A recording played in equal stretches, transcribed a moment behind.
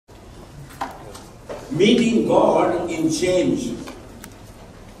meeting God in change.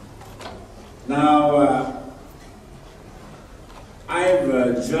 Now,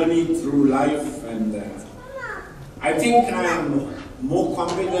 I've journeyed through life, and I think I am more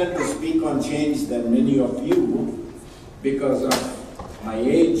competent to speak on change than many of you because of my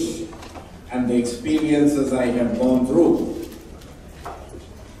age and the experiences I have gone through.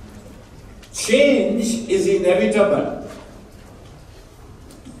 Change is inevitable.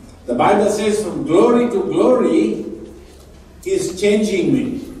 The Bible says from glory to glory is changing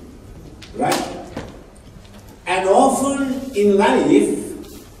me, right? And often in life,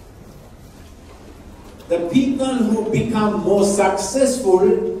 the people who become more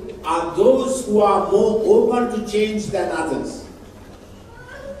successful are those who are more open to change than others.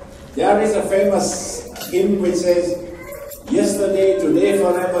 There is a famous hymn which says, yesterday, today,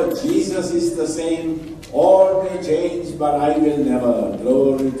 forever, Jesus is the same. All may change, but I will never.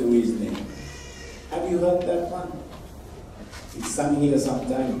 Glory to His name. Have you heard that one? It's sung here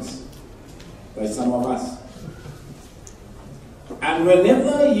sometimes by some of us. And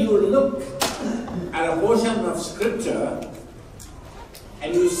whenever you look at a portion of scripture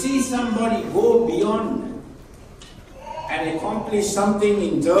and you see somebody go beyond and accomplish something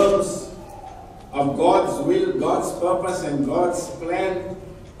in terms of God's will, God's purpose, and God's plan,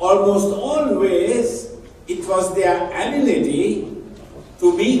 almost always it was their ability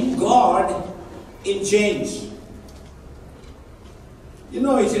to meet God in change. You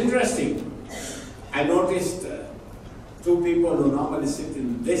know, it's interesting. I noticed two people who normally sit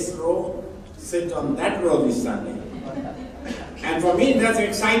in this row sit on that row this Sunday. And for me, that's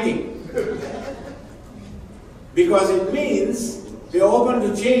exciting. Because it means they're open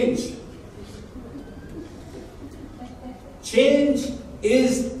to change. Change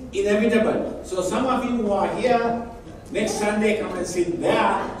is inevitable. So some of you who are here, next Sunday come and sit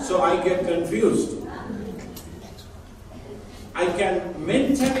there, so I get confused. I can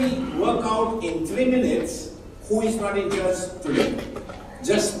mentally work out in 3 minutes who is not in church today,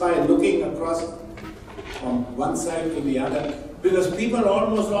 just by looking across from one side to the other, because people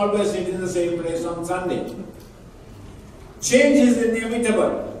almost always sit in the same place on Sunday. Change is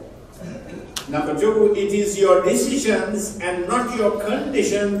inevitable. Number two, it is your decisions and not your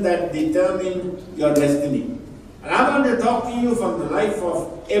condition that determine your destiny. And I want to talk to you from the life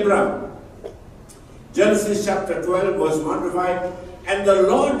of Abraham. Genesis chapter 12, verse 1 to 5. And the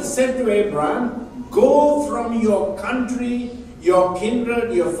Lord said to Abraham, go from your country, your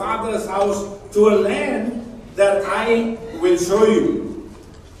kindred, your father's house, to a land that I will show you.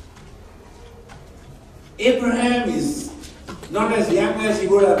 Abraham is not as young as he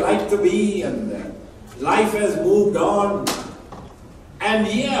would have liked to be, and life has moved on. And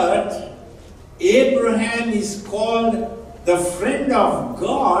yet, Abraham is called the friend of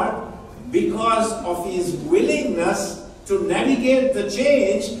God because of his willingness to navigate the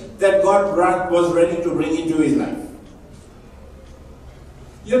change that God was ready to bring into his life.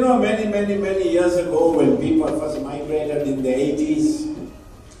 You know, many years ago, when people first migrated in the 80s,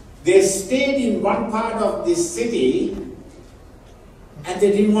 they stayed in one part of this city and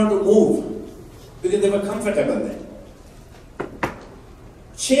they didn't want to move because they were comfortable there.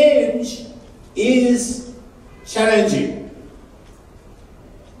 Change is challenging.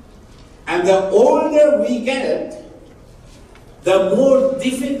 And the older we get, the more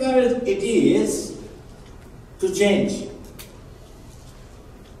difficult it is to change.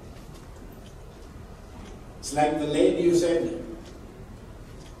 It's like the lady who said,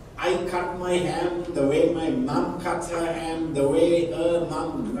 I cut my ham the way my mom cut her ham, the way her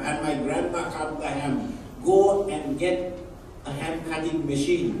mom and my grandma cut the ham. Go and get a ham cutting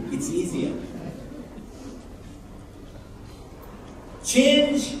machine. It's easier.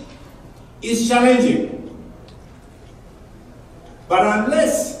 Change is challenging. But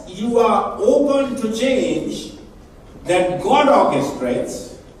unless you are open to change that God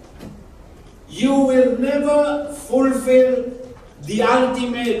orchestrates, you will never fulfill the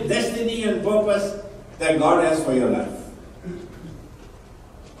ultimate destiny and purpose that God has for your life.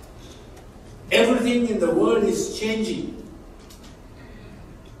 Everything in the world is changing.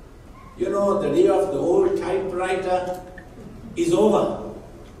 You know, the day of the old typewriter is over,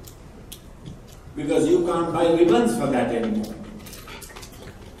 because you can't buy ribbons for that anymore.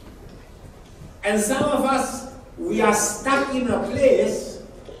 And some of us, we are stuck in a place,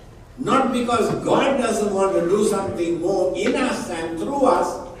 not because God doesn't want to do something more in us and through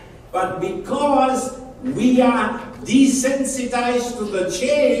us, but because we are desensitized to the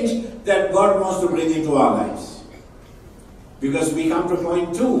change that God wants to bring into our lives. Because we come to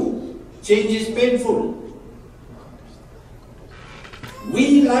point 2, change is painful.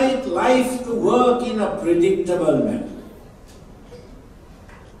 We like life to work in a predictable manner.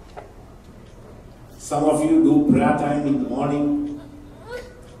 Some of you do prayer time in the morning,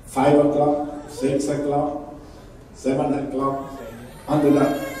 5 o'clock, 6 o'clock, 7 o'clock, on the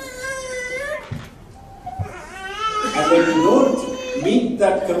dot. And when you don't meet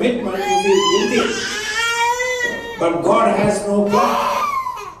that commitment, you feel guilty. But God has no clock.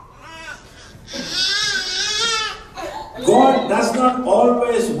 God does not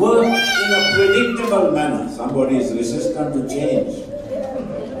always work in a predictable manner. Somebody is resistant to change.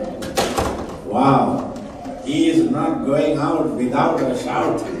 Wow. He is not going out without a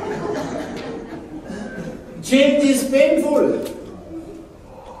shout. Change is painful.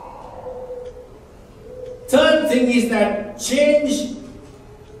 Third thing is that change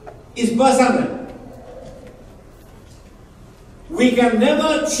is personal. We can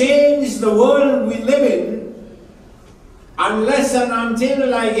never change the world we live in unless and until,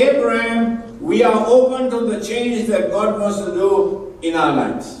 like Abraham, we are open to the change that God wants to do in our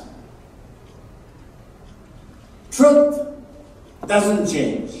lives. Truth doesn't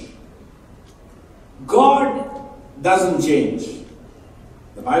change. God doesn't change.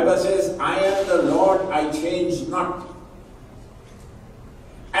 The Bible says, I am the Lord, I change not.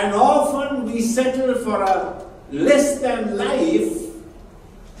 And often we settle for a less than life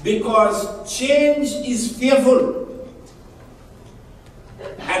because change is fearful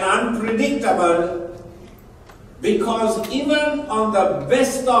and unpredictable, because even on the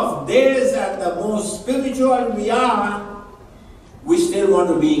best of days and the most spiritual we are, we still want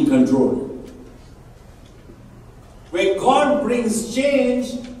to be in control. When God brings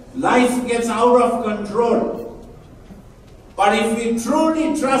change, life gets out of control. But if we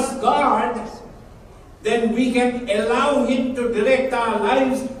truly trust God, then we can allow Him to direct our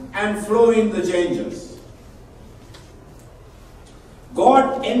lives and flow in the changes.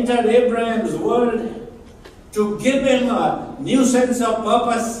 God entered Abraham's world to give him a new sense of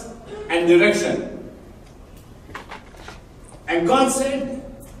purpose and direction. And God said,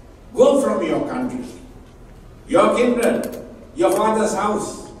 go from your country, your kindred, your father's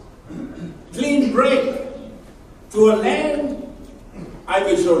house, clean break, to a land I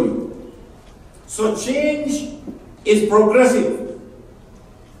will show you. So change is progressive.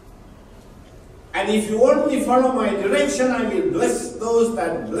 And if you only follow my direction, I will bless those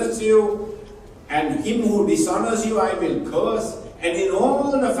that bless you, and him who dishonors you I will curse, and in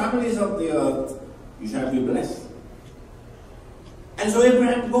all the families of the earth you shall be blessed. And so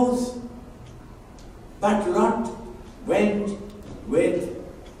Abraham goes. But Lot went with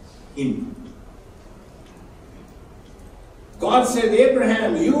him. God said,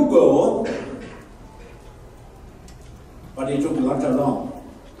 Abraham, you go, but he took Lot along.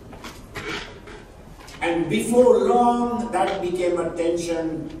 And before long, that became a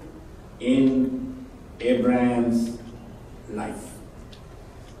tension in Abraham's life.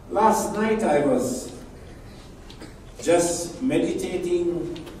 Last night I was just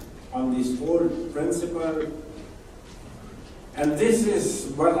meditating on this whole principle, and this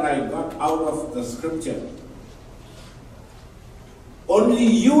is what I got out of the scripture. Only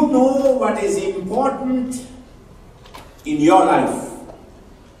you know what is important in your life.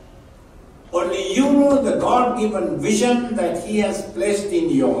 Only you know the God-given vision that He has placed in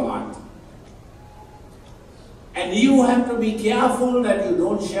your heart. And you have to be careful that you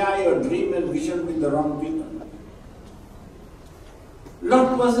don't share your dream and vision with the wrong people.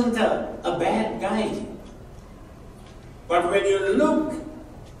 Lot wasn't a bad guy. But when you look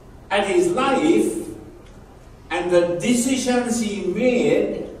at his life and the decisions he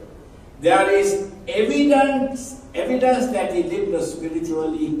made, there is evidence that he lived a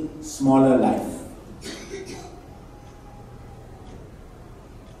spiritually smaller life.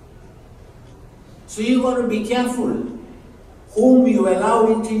 So you got to be careful whom you allow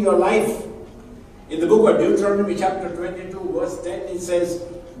into your life. In the book of Deuteronomy chapter 22 verse 10 it says,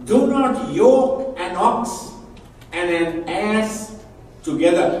 do not yoke an ox and an ass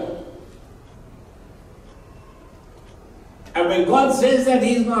together. And when God says that,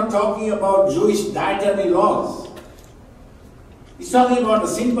 He is not talking about Jewish dietary laws. He's talking about a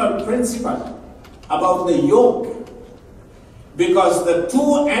simple principle about the yoke. Because the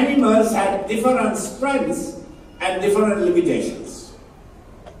two animals had different strengths and different limitations.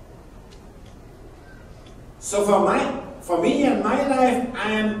 So for me and my life,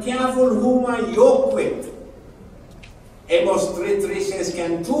 I am careful whom I yoke with. Amos 3:3 says,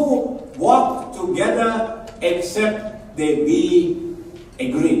 can two walk together except they be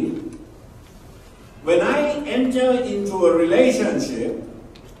agreed? When I enter into a relationship,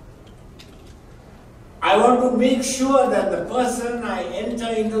 I want to make sure that the person I enter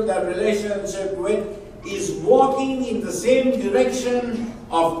into that relationship with is walking in the same direction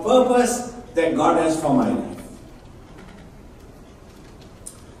of purpose that God has for my life.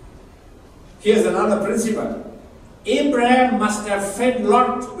 Here's another principle. Abraham must have fed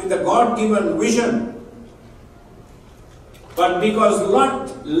Lot with a God-given vision. But because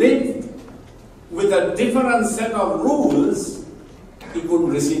Lot lived with a different set of rules, he couldn't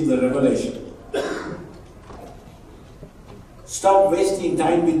receive the revelation. Stop wasting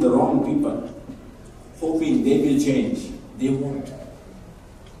time with the wrong people, hoping they will change. They won't.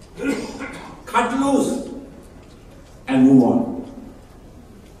 Cut loose and move on.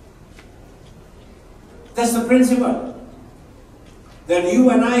 That's the principle that you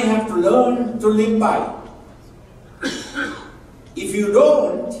and I have to learn to live by. If you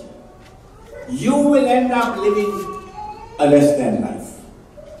don't, you will end up living a less than life.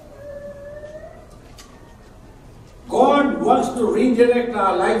 God wants to redirect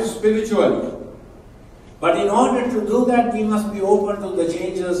our life spiritually. But in order to do that, we must be open to the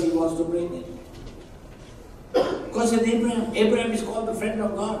changes He wants to bring in. Because Abraham is called the friend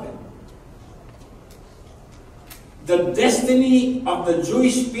of God. The destiny of the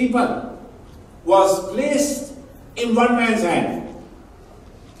Jewish people was placed in one man's hand,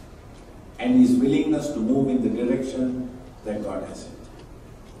 and his willingness to move in the direction that God has set.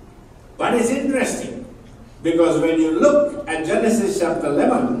 But it's interesting, because when you look at Genesis chapter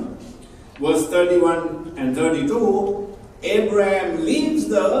 11, verse 31 and 32, Abraham leaves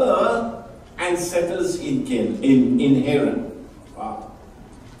the earth and settles in Haran. Wow.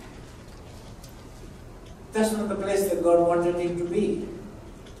 That's not the place that God wanted him to be.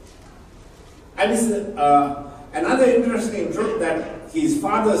 And it's another interesting truth that his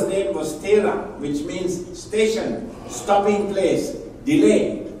father's name was Terah, which means station, stopping place,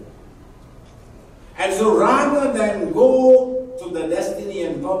 delay. And so rather than go to the destiny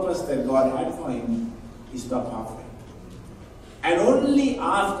and purpose that God had for him, he stopped halfway. And only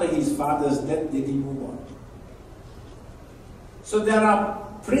after his father's death did he move on. So there are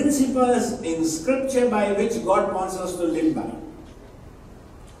principles in Scripture by which God wants us to live by.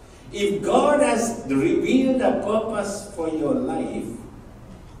 If God has revealed a purpose for your life,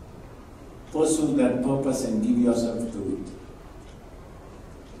 pursue that purpose and give yourself to it.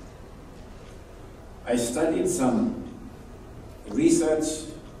 I studied some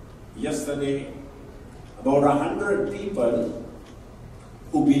research yesterday about 100 people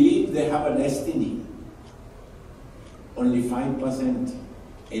who believe they have a destiny. Only 5%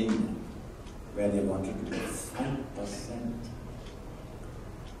 in where they wanted to be. 5%.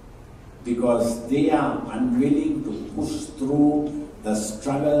 Because they are unwilling to push through the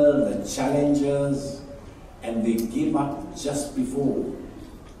struggle, the challenges, and they give up just before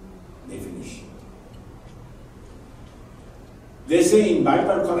they finish. They say in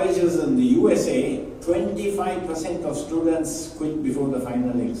Bible colleges in the USA, 25% of students quit before the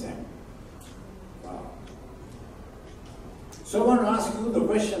final exam. Wow. So I want to ask you the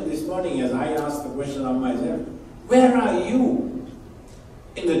question this morning, as I asked the question of myself, where are you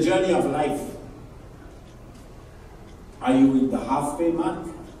in the journey of life? Are you in the halfway mark?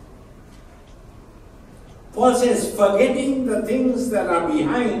 Paul says, forgetting the things that are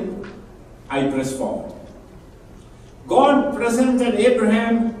behind, I press forward. God presented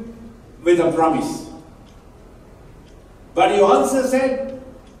Abraham with a promise. But he also said,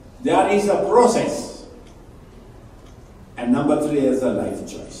 there is a process. And number 3 is a life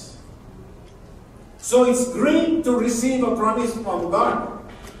choice. So it's great to receive a promise from God.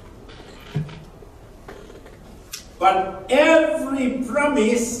 But every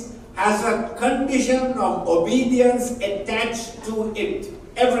promise has a condition of obedience attached to it.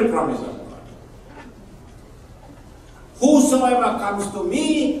 Every promise of God. Whosoever comes to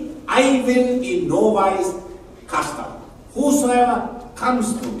me, I will in no wise cast out. Whosoever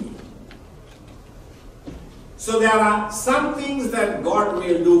comes to me. So there are some things that God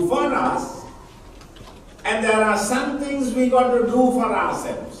will do for us, and there are some things we got to do for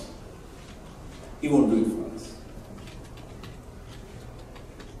ourselves. He won't do it for us.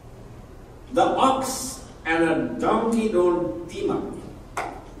 The ox and a donkey don't team up.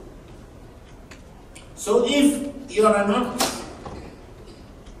 So if you're an ox,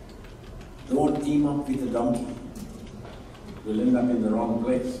 don't team up with a donkey. You'll end up in the wrong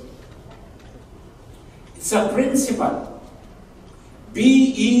place. It's a principle. Be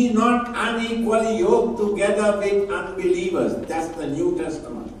ye not unequally yoked together with unbelievers. That's the New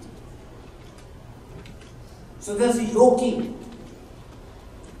Testament. So there's a yoking.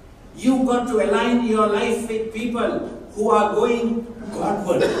 You've got to align your life with people who are going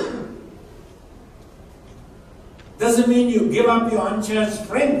Godward. Doesn't mean you give up your unchurched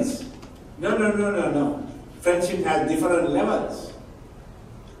friends. No, no, no, no, no. Friendship has different levels.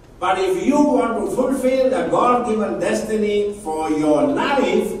 But if you want to fulfill the God-given destiny for your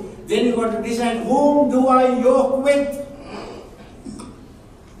life, then you've got to decide, whom do I yoke with?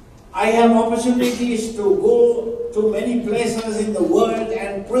 I have opportunities to go to many places in the world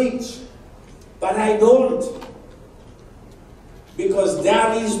and preach, but I don't. Because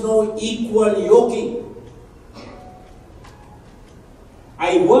there is no equal yoking.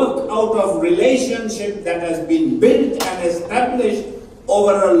 I work out of relationship that has been built and established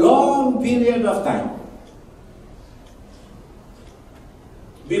over a long period of time.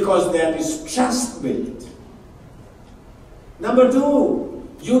 Because there is trust built. Number two,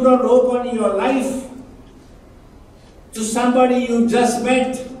 you don't open your life to somebody you just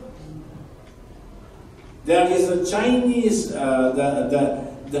met. There is a Chinese,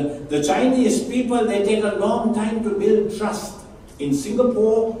 the Chinese people, they take a long time to build trust. In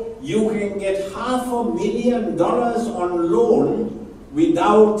Singapore, you can get $500,000 on loan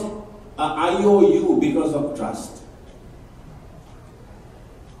without an IOU because of trust.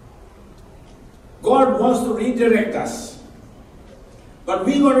 God wants to redirect us. But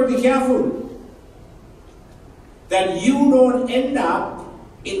we got to be careful that you don't end up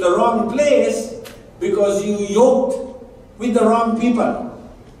in the wrong place because you yoked with the wrong people.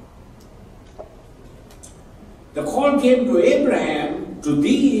 The call came to Abraham, to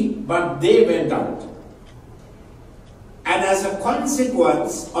thee, but they went out. And as a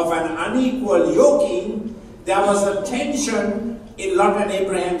consequence of an unequal yoking, there was a tension in Lot and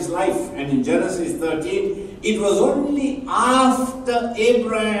Abraham's life. And in Genesis 13, it was only after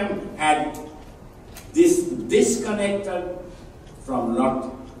Abraham had disconnected from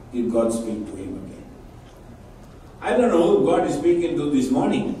Lot did God speak to him again. I don't know who God is speaking to this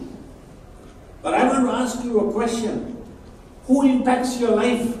morning. But I want to ask you a question. Who impacts your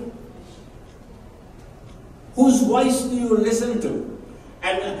life? Whose voice do you listen to?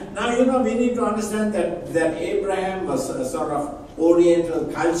 And now, we need to understand that Abraham was a sort of Oriental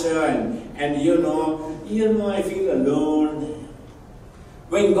culture and I feel alone.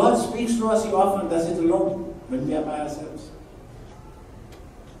 When God speaks to us, He often does it alone when we are by ourselves.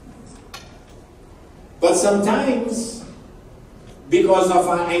 But sometimes, because of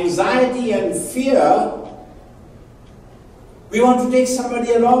our anxiety and fear, we want to take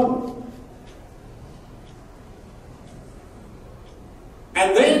somebody along.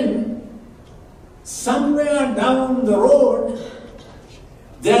 And then, somewhere down the road,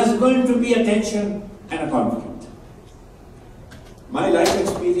 there's going to be a tension and a conflict. My life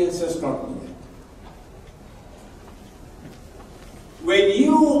experience has taught me that. When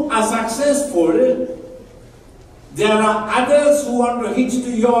you are successful, there are others who want to hitch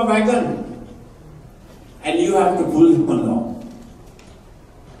to your wagon, and you have to pull them along.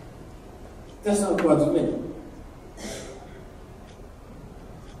 That's not God's will.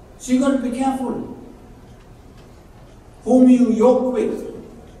 So you've got to be careful whom you yoke with.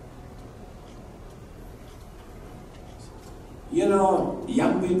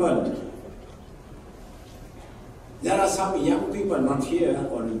 Young people, there are some young people, not here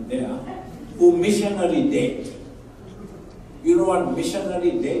or there, who missionary date. You know what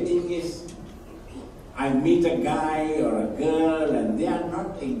missionary dating is? I meet a guy or a girl and they are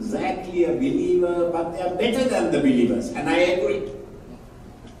not exactly a believer, but they are better than the believers, and I agree.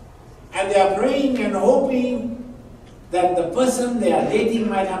 And they are praying and hoping that the person they are dating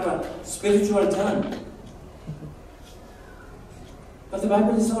might have a spiritual turn. But the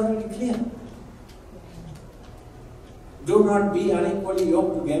Bible is already clear. Do not be unequally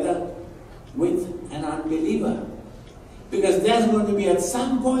yoked together with an unbeliever. Because there's going to be at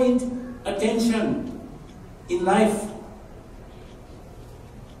some point a tension in life.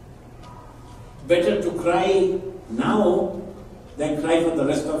 Better to cry now than cry for the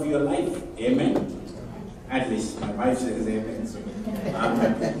rest of your life. Amen? At least my wife says amen. So I'm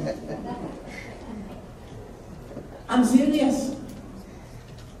happy. I'm serious.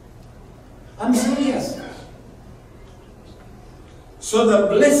 I'm serious. So the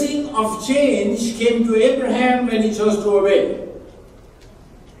blessing of change came to Abraham when he chose to obey.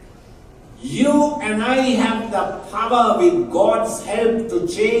 You and I have the power with God's help to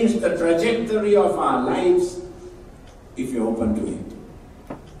change the trajectory of our lives if you're open to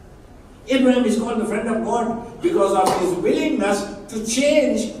it. Abraham is called the friend of God because of his willingness to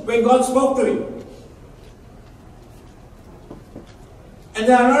change when God spoke to him. And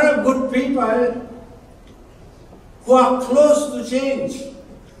there are a lot of good people who are close to change.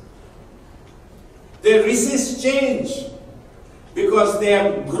 They resist change. because they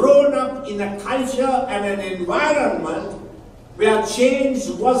have grown up in a culture and an environment where change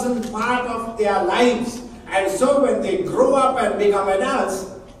wasn't part of their lives. And so when they grow up and become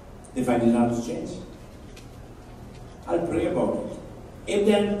adults, they find it hard to change. I'll pray about it.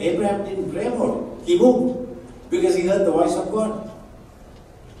 Abraham didn't pray about it. He moved because he heard the voice of God.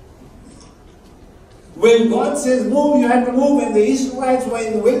 When God says move, you have to move. And the Israelites were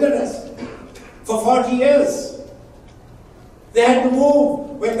in the wilderness for 40 years. They had to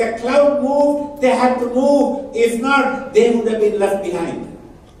move. When the cloud moved, they had to move. If not, they would have been left behind.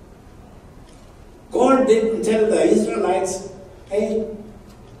 God didn't tell the Israelites, hey,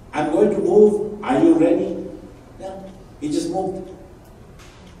 I'm going to move. Are you ready? No. He just moved.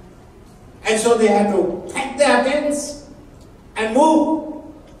 And so they had to pack their tents and move.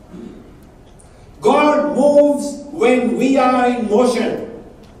 God moves when we are in motion.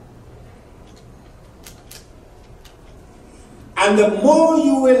 And the more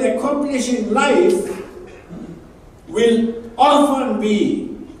you will accomplish in life will often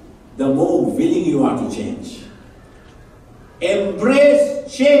be the more willing you are to change.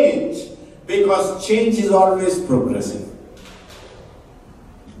 Embrace change because change is always progressive.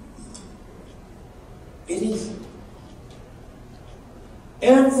 It is.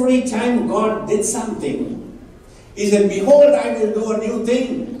 Every time God did something, He said, behold, I will do a new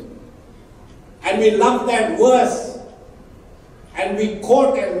thing. And we love that verse. And we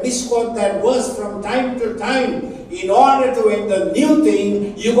quote and misquote that verse from time to time. In order to end the new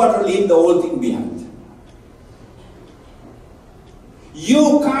thing, you got to leave the old thing behind.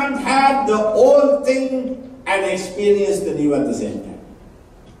 You can't have the old thing and experience the new at the same time.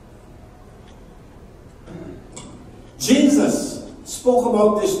 Jesus spoke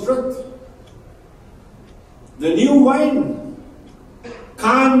about this truth. The new wine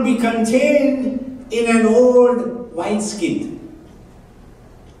can't be contained in an old wineskin.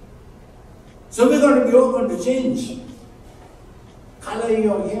 So we've got to be open to change. Color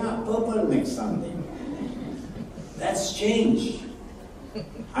your hair purple next Sunday. That's change.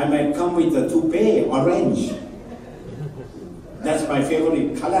 I might come with a toupee, orange. That's my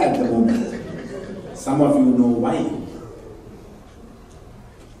favorite color at the moment. Some of you know why.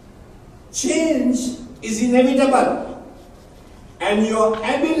 Change is inevitable. And your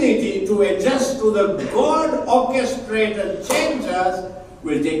ability to adjust to the God-orchestrated changes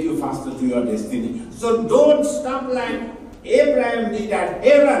will take you faster to your destiny. So don't stop like Abraham did at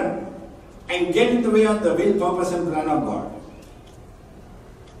Haran and get in the way of the will, purpose and plan of God.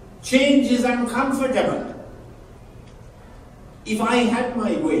 Change is uncomfortable. If I had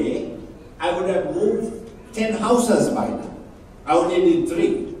my way, I would have moved 10 houses by now. I only did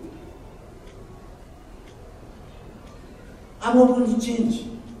 3. I'm open to change.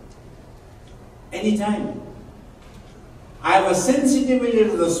 Anytime. I have a sensitivity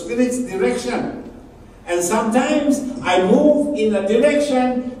to the Spirit's direction. And sometimes I move in a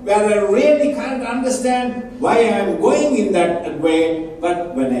direction where I really can't understand why I am going in that way.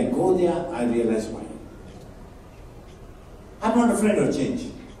 But when I go there, I realize why. I'm not afraid of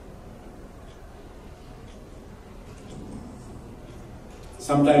change.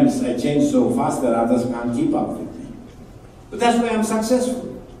 Sometimes I change so fast that others can't keep up with me. But that's why I'm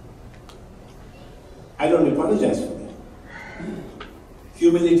successful. I don't apologize for that.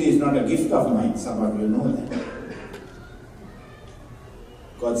 Humility is not a gift of mine. Some of you know that.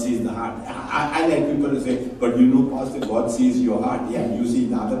 God sees the heart. I like people to say, but you know, Pastor, God sees your heart. Yeah, you see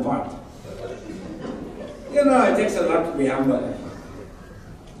the other part. You know, it takes a lot to be humble.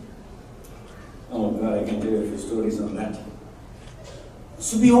 Oh God, I can tell you a few stories on that.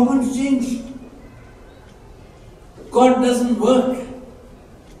 So be open to change. God doesn't work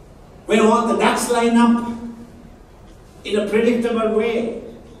when all the ducks line up in a predictable way.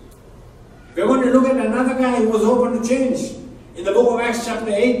 We're going to look at another guy who was open to change. In the book of Acts chapter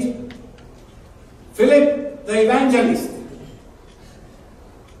 8, Philip the evangelist.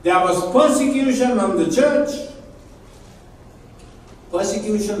 There was persecution on the church.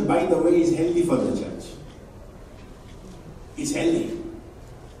 Persecution, by the way, is healthy for the church. It's healthy.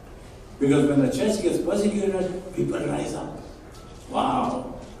 Because when the church gets persecuted, people rise up.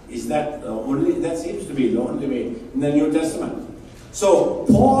 Wow. Is that that seems to be the only way in the New Testament. So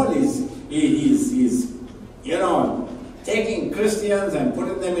Paul is taking Christians and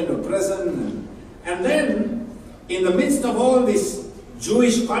putting them into prison. And then, in the midst of all this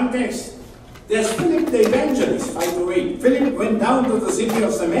Jewish context, there's Philip the evangelist, 5-8. Philip went down to the city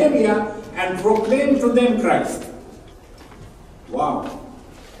of Samaria and proclaimed to them Christ. Wow.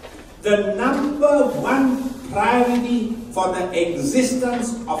 The number one priority for the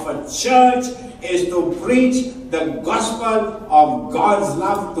existence of a church is to preach the gospel of God's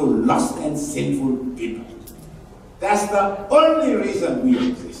love to lost and sinful people. That's the only reason we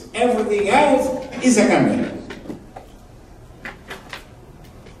exist. Everything else is secondary.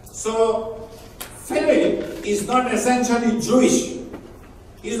 So, Philip is not essentially Jewish.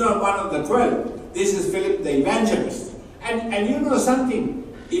 He's not one of the 12. This is Philip the evangelist. And you know something?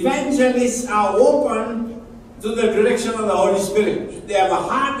 Evangelists are open to the direction of the Holy Spirit. They have a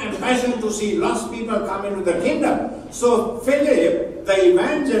heart and passion to see lost people come into the kingdom. So Philip, the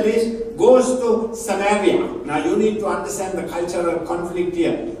evangelist, goes to Samaria. Now you need to understand the cultural conflict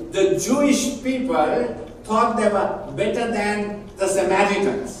here. The Jewish people thought they were better than the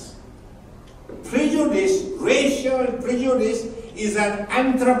Samaritans. Prejudice, racial prejudice, is an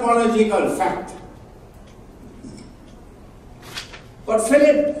anthropological fact. But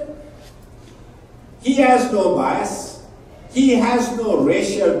Philip, he has no bias, he has no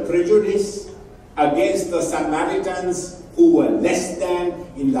racial prejudice against the Samaritans who were less than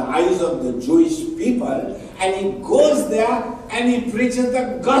in the eyes of the Jewish people, and he goes there and he preaches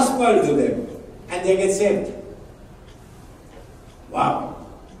the gospel to them, and they get saved. Wow.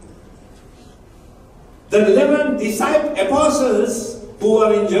 The 11 apostles who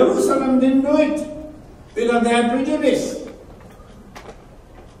were in Jerusalem didn't do it because they had prejudice.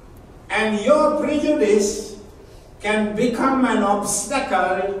 And your prejudice can become an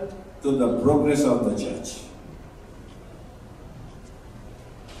obstacle to the progress of the church.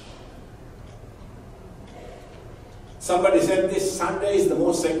 Somebody said this Sunday is the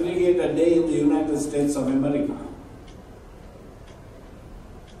most segregated day in the United States of America.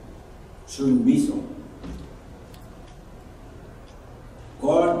 Shouldn't be so.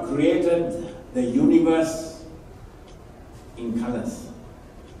 God created the universe in colors.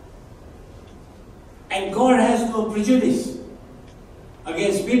 And God has no prejudice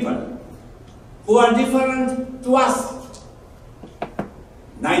against people who are different to us.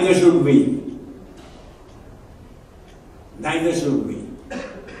 Neither should we. Neither should we.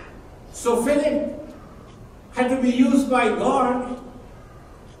 So Philip had to be used by God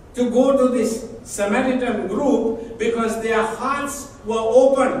to go to this Samaritan group because their hearts were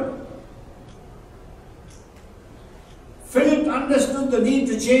open. Philip understood the need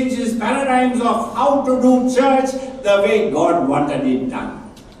to change his paradigms of how to do church the way God wanted it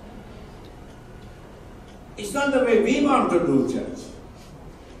done. It's not the way we want to do church.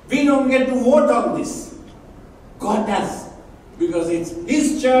 We don't get to vote on this. God does. Because it's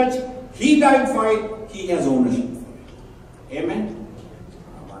His church, He died for it, He has ownership for it. Amen?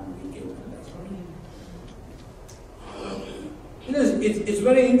 It's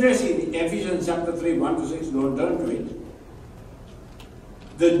very interesting. Ephesians chapter 3, 1 to 6, don't turn to it.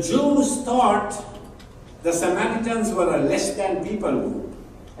 The Jews thought the Samaritans were a less than people group.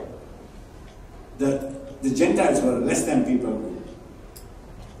 The Gentiles were a less than people group.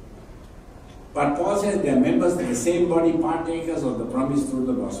 But Paul says they are members of the same body, partakers of the promise through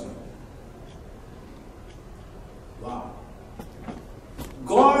the gospel. Wow.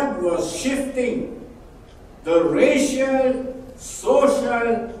 God was shifting the racial,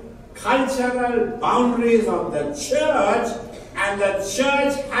 social, cultural boundaries of the church, and the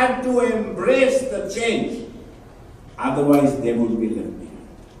church had to embrace the change. Otherwise, they would be left behind.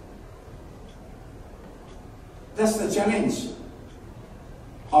 That's the challenge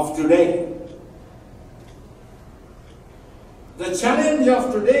of today. The challenge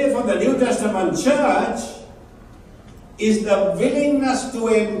of today for the New Testament church is the willingness to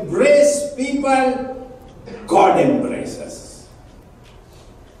embrace people God embraces.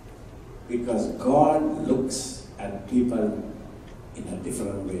 Because God looks at people in a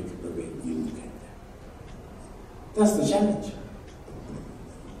different way to the way we look at them. That's the challenge.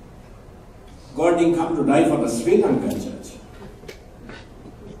 God didn't come to die for the Sri Lankan church.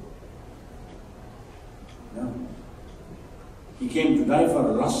 No. He came to die for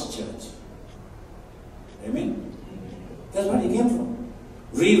a lost church. Amen? That's what He came for.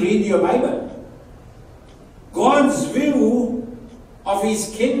 Reread your Bible. God's view of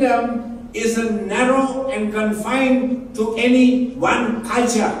His kingdom isn't narrow and confined to any one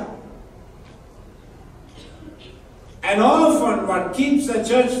culture. And often what keeps the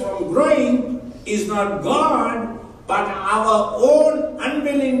church from growing is not God, but our own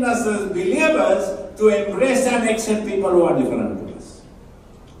unwillingness as believers to embrace and accept people who are different to us.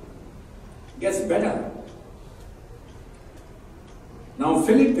 It gets better. Now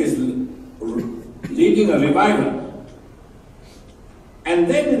Philip is leading a revival. And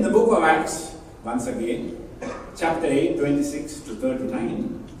then in the book of Acts, once again, chapter 8, 26 to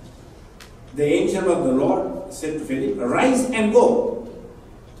 39, the angel of the Lord said to Philip, "Arise and go."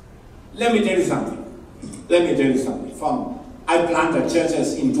 Let me tell you something. I planted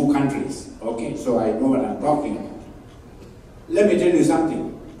churches in 2 countries, okay, so I know what I'm talking about. Let me tell you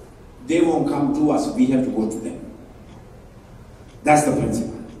something. They won't come to us, we have to go to them. That's the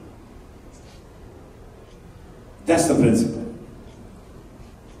principle. That's the principle.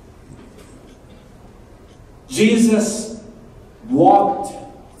 Jesus walked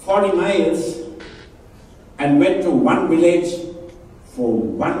 40 miles and went to one village for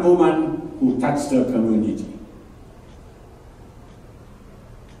one woman who touched her community.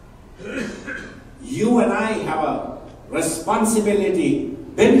 You and I have a responsibility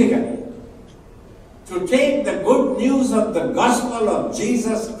biblically to take the good news of the gospel of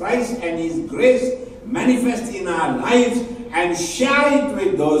Jesus Christ and His grace manifest in our lives and share it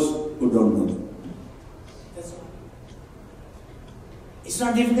with those who don't know Him. That's all. It's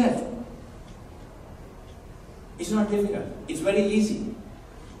not difficult. It's not difficult. It's very easy.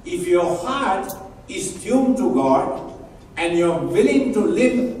 If your heart is tuned to God and you're willing to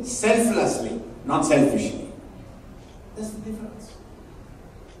live selflessly, not selfishly. That's the difference.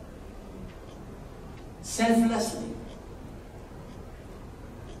 Selflessly.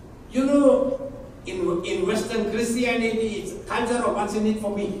 You know, in Western Christianity, it's a culture of what's in it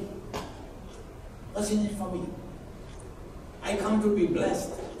for me. What's in it for me? I come to be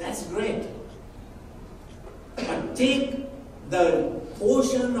blessed. That's great. But take the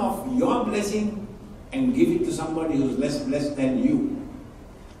portion of your blessing and give it to somebody who's less blessed than you.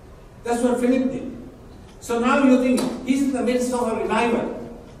 That's what Philip did. So now you think he's in the midst of a revival.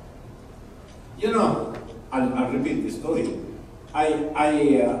 You know, I'll repeat this story. I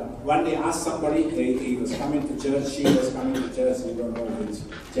one day asked somebody, he was coming to church, she was coming to church, we don't know which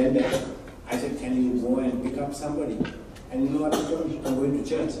gender. I said, can you go and pick up somebody? And you know what I told him? I'm going to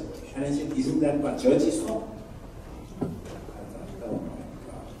church. And I said, isn't that what church is for? I thought, oh my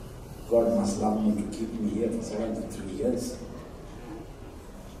God. God must love me to keep me here for 73 years.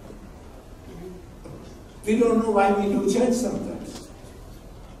 We don't know why we do church sometimes.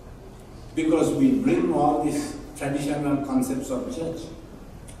 Because we bring all these traditional concepts of church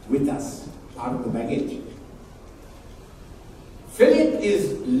with us, part of the baggage. Philip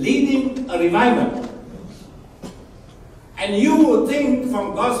is leading a revival. And you would think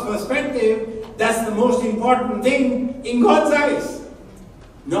from God's perspective, that's the most important thing in God's eyes.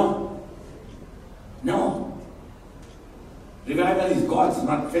 No. No. Revival is God's,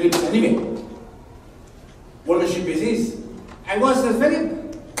 not Philip's anyway. Worship is his. And God says,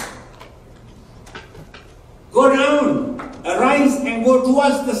 Philip, go down, arise and go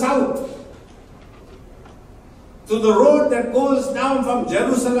towards the south. To the road that goes down from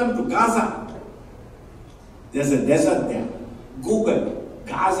Jerusalem to Gaza. There's a desert there. Google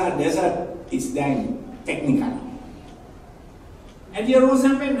Gaza desert, it's there technically. And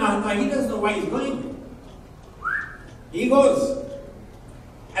Jerusalem, now he doesn't know why he's going. He goes.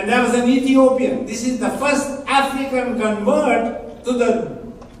 And there was an Ethiopian. This is the first African convert to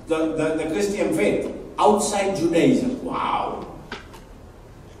the Christian faith outside Judaism. Wow.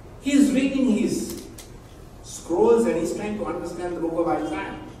 He's reading his scrolls and he's trying to understand the book of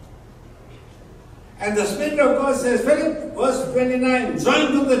Isaiah. And the Spirit of God says, Philip, verse 29,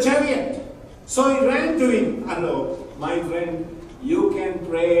 join to the chariot. So he ran to him. Hello, my friend, you can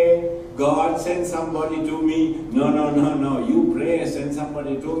pray, God send somebody to me. No. You pray, send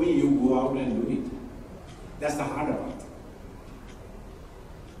somebody to me, you go out and do it. That's the harder part.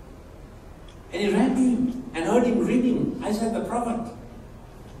 And he ran to him and heard him reading Isaiah the prophet.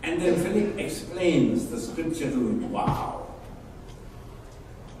 And then Philip explains the scripture to him. Wow.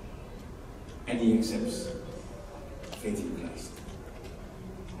 And he accepts faith in Christ.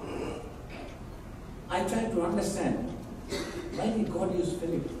 I try to understand, why did God use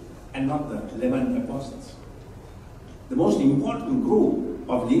Philip and not the 11 apostles? The most important group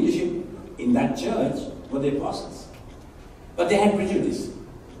of leadership in that church were the apostles. But they had prejudice.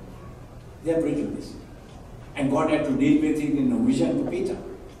 They had prejudice. And God had to deal with it in a vision to Peter.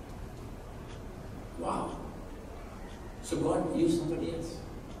 Wow. So God used somebody else.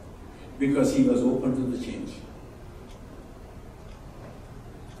 Because he was open to the change.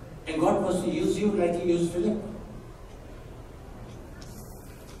 And God wants to use you like he used Philip.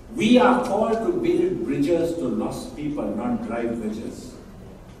 We are called to build bridges to lost people, not drive bridges.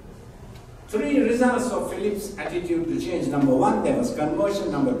 3 results of Philip's attitude to change. Number 1, there was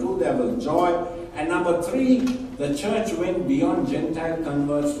conversion. Number 2, there was joy. And number 3, the church went beyond Gentile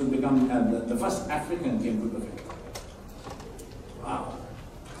converts to become, the first African came to the faith. Wow.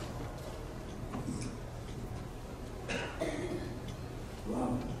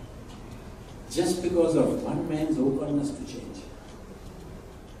 Wow. just because of one man's openness to change.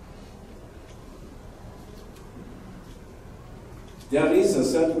 There is a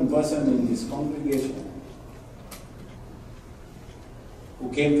certain person in this congregation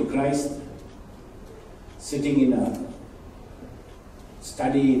who came to Christ sitting in a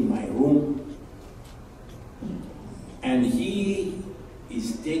study in my room, and he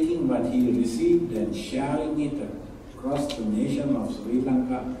is taking what he received and sharing it across the nation of Sri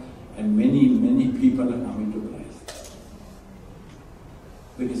Lanka, and many, many people are coming to Christ.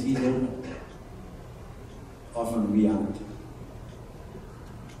 Because he's open. Often we aren't.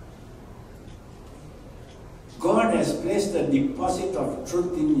 God has placed a deposit of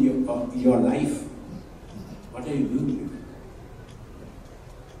truth in your life. What are you doing with it?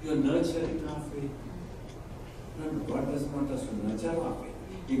 You're nurturing our faith. No, God doesn't want us to nurture our faith.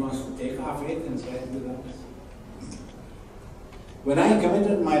 He wants to take our faith and share it with others. When I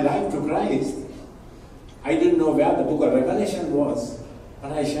committed my life to Christ, I didn't know where the book of Revelation was,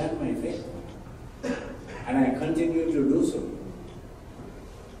 but I shared my faith. And I continue to do so.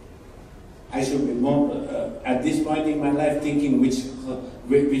 I should be more, at this point in my life, thinking which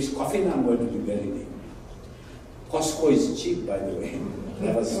coffin I'm going to be buried in. Costco is cheap, by the way.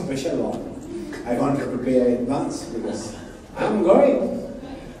 That was a special one. I wanted to pay in advance because I'm going.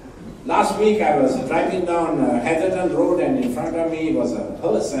 Last week I was driving down Heatherton Road, and in front of me was a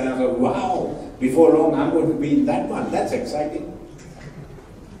hearse, and I thought, wow, before long I'm going to be in that one. That's exciting.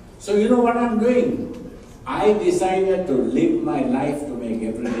 So you know what I'm doing? I decided to live my life to make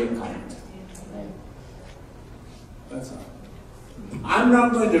every day count. That's all. I'm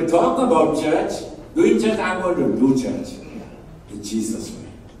not going to talk about church. Doing church, I'm going to do church. In Jesus'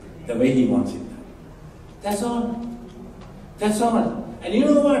 way. The way He wants it done. That's all. That's all. And you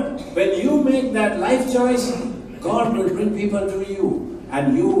know what? When you make that life choice, God will bring people to you.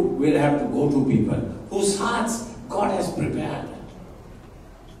 And you will have to go to people whose hearts God has prepared.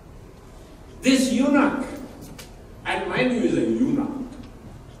 This eunuch, and mind you, is a eunuch.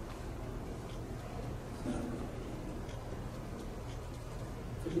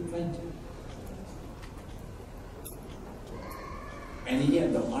 And he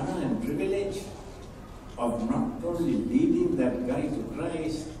had the honor and privilege of not only leading that guy to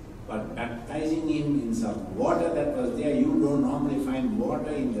Christ, but baptizing him in some water that was there. You don't normally find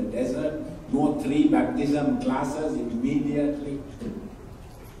water in the desert. No 3 baptism classes immediately.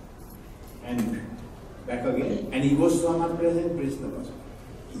 And back again. And he goes to Amar present, preach the gospel.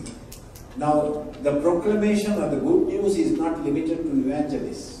 Now, the proclamation of the good news is not limited to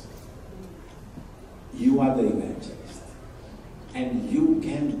evangelists. You are the evangelist. And you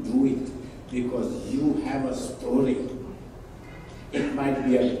can do it because you have a story. It might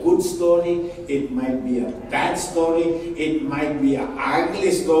be a good story, it might be a bad story, it might be an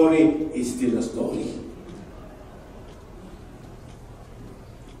ugly story, it's still a story.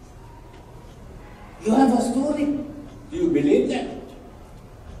 You have a story. Do you believe that?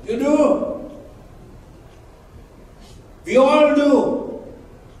 You do. We all do.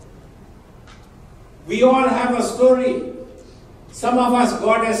 We all have a story. Some of us,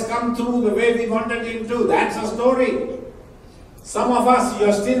 God has come through the way we wanted Him to. That's a story. Some of us,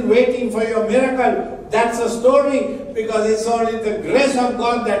 you're still waiting for your miracle. That's a story because it's only the grace of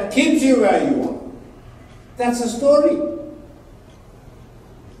God that keeps you where you are. That's a story.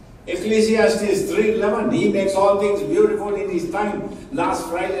 Ecclesiastes 3:11, He makes all things beautiful in His time. Last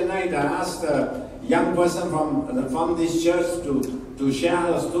Friday night, I asked a young person from this church to share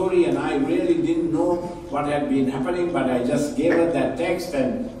a story, and I really didn't know what had been happening, but I just gave her that text,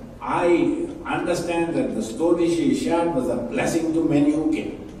 and I understand that the story she shared was a blessing to many who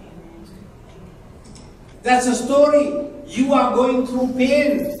came. That's a story. You are going through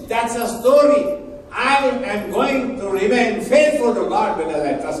pain. That's a story. I am going to remain faithful to God because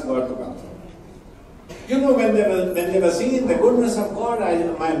I trust God to come through. You know, when they were singing the goodness of God,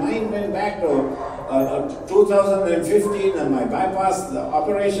 my mind went back to 2015 and my bypass, the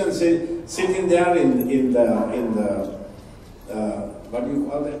operation sitting there in the what do you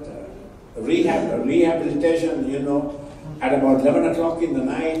call that? Rehabilitation, you know, at about 11 o'clock in the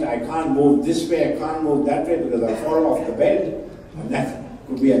night. I can't move this way, I can't move that way because I fall off the bed, and that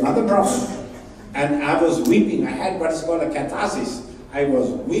could be another problem. And I was weeping. I had what is called a catharsis. I was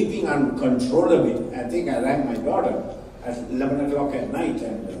weeping uncontrollably. I think I rang my daughter at 11 o'clock at night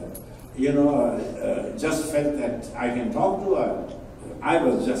and, just felt that I can talk to her. I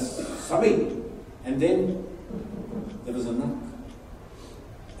was just sobbing. And then there was a knock.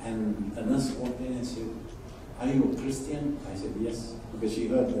 And a nurse walked in and said, "Are you a Christian?" I said, "Yes," because she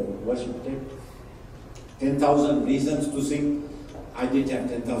heard the worship tape. 10,000 reasons to sing. I did have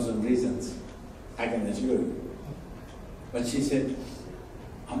 10,000 reasons. I can assure you. But she said,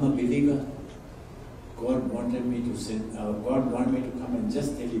 I'm a believer. God wanted me to God wanted me to come and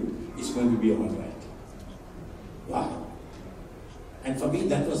just tell you, it's going to be all right. Wow. And for me,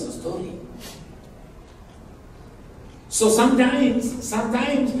 that was the story. So sometimes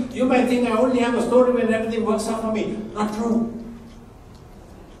you might think I only have a story when everything works out for me. Not true.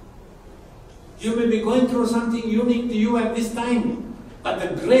 You may be going through something unique to you at this time, but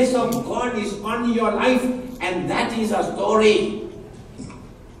the grace of God is on your life, and that is a story.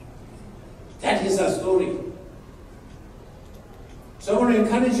 That is a story. So I want to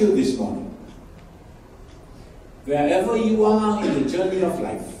encourage you this morning. Wherever you are in the journey of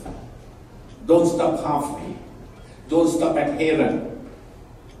life, don't stop halfway. Don't stop at Haran.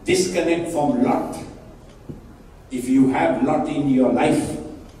 Disconnect from Lot. If you have Lot in your life,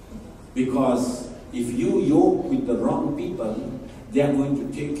 because if you yoke with the wrong people, they are going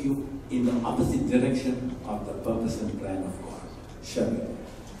to take you in the opposite direction of the purpose and plan of God. Surely.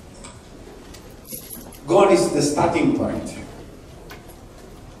 God is the starting point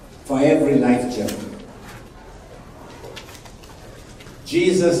for every life journey.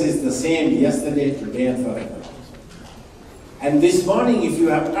 Jesus is the same yesterday, today, and forever. And this morning, if you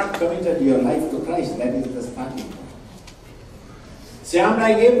have not committed your life to Christ, that is the starting point. Say, I'm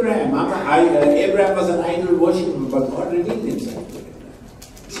like Abraham. Abraham was an idol worshiper, but God revealed himself to Abraham.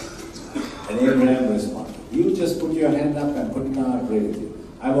 And Abraham responded. You just put your hand up and put it down, I pray with you.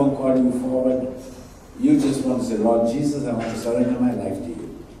 I won't call you forward. You just want to say, Lord Jesus, I want to surrender my life to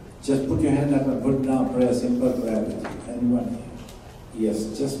you. Just put your hand up and put it down, pray a simple prayer with you. Anyone here?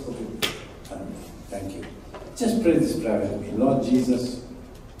 Yes, just put it down. Thank you. Just pray this prayer with me. Lord Jesus,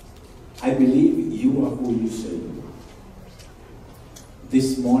 I believe you are who you say you are.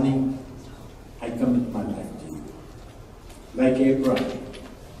 This morning, I commit my life to you. Like Abraham,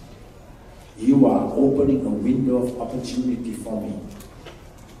 you are opening a window of opportunity for me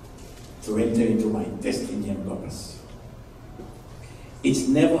to enter into my destiny and purpose. It's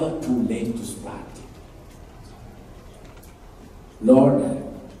never too late to start. Lord,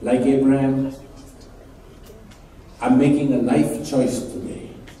 like Abraham, I'm making a life choice today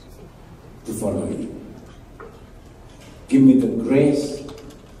to follow you. Give me the grace,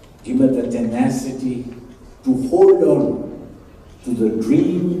 give me the tenacity to hold on to the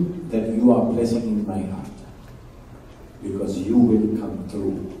dream that you are placing in my heart, because you will come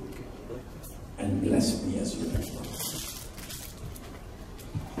through and bless me as you have done.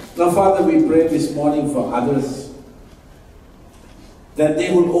 Now, Father, we pray this morning for others, that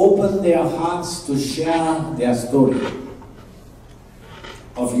they will open their hearts to share their story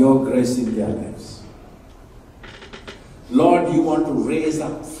of your grace in their lives. Lord, you want to raise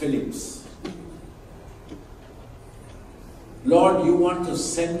up Philips. Lord, you want to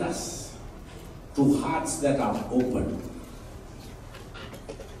send us to hearts that are open.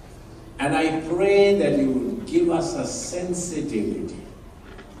 And I pray that you will give us a sensitivity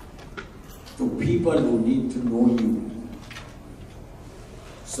to people who need to know you,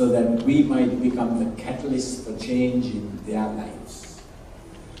 so that we might become the catalyst for change in their lives,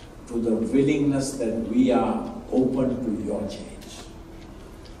 to the willingness that we are open to your change.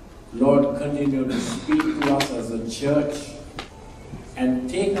 Lord, continue to speak to us as a church and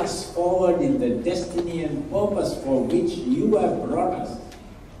take us forward in the destiny and purpose for which you have brought us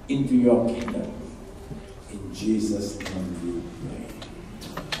into your kingdom. In Jesus' name we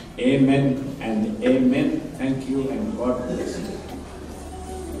pray. Amen and amen. Thank you, and God bless you.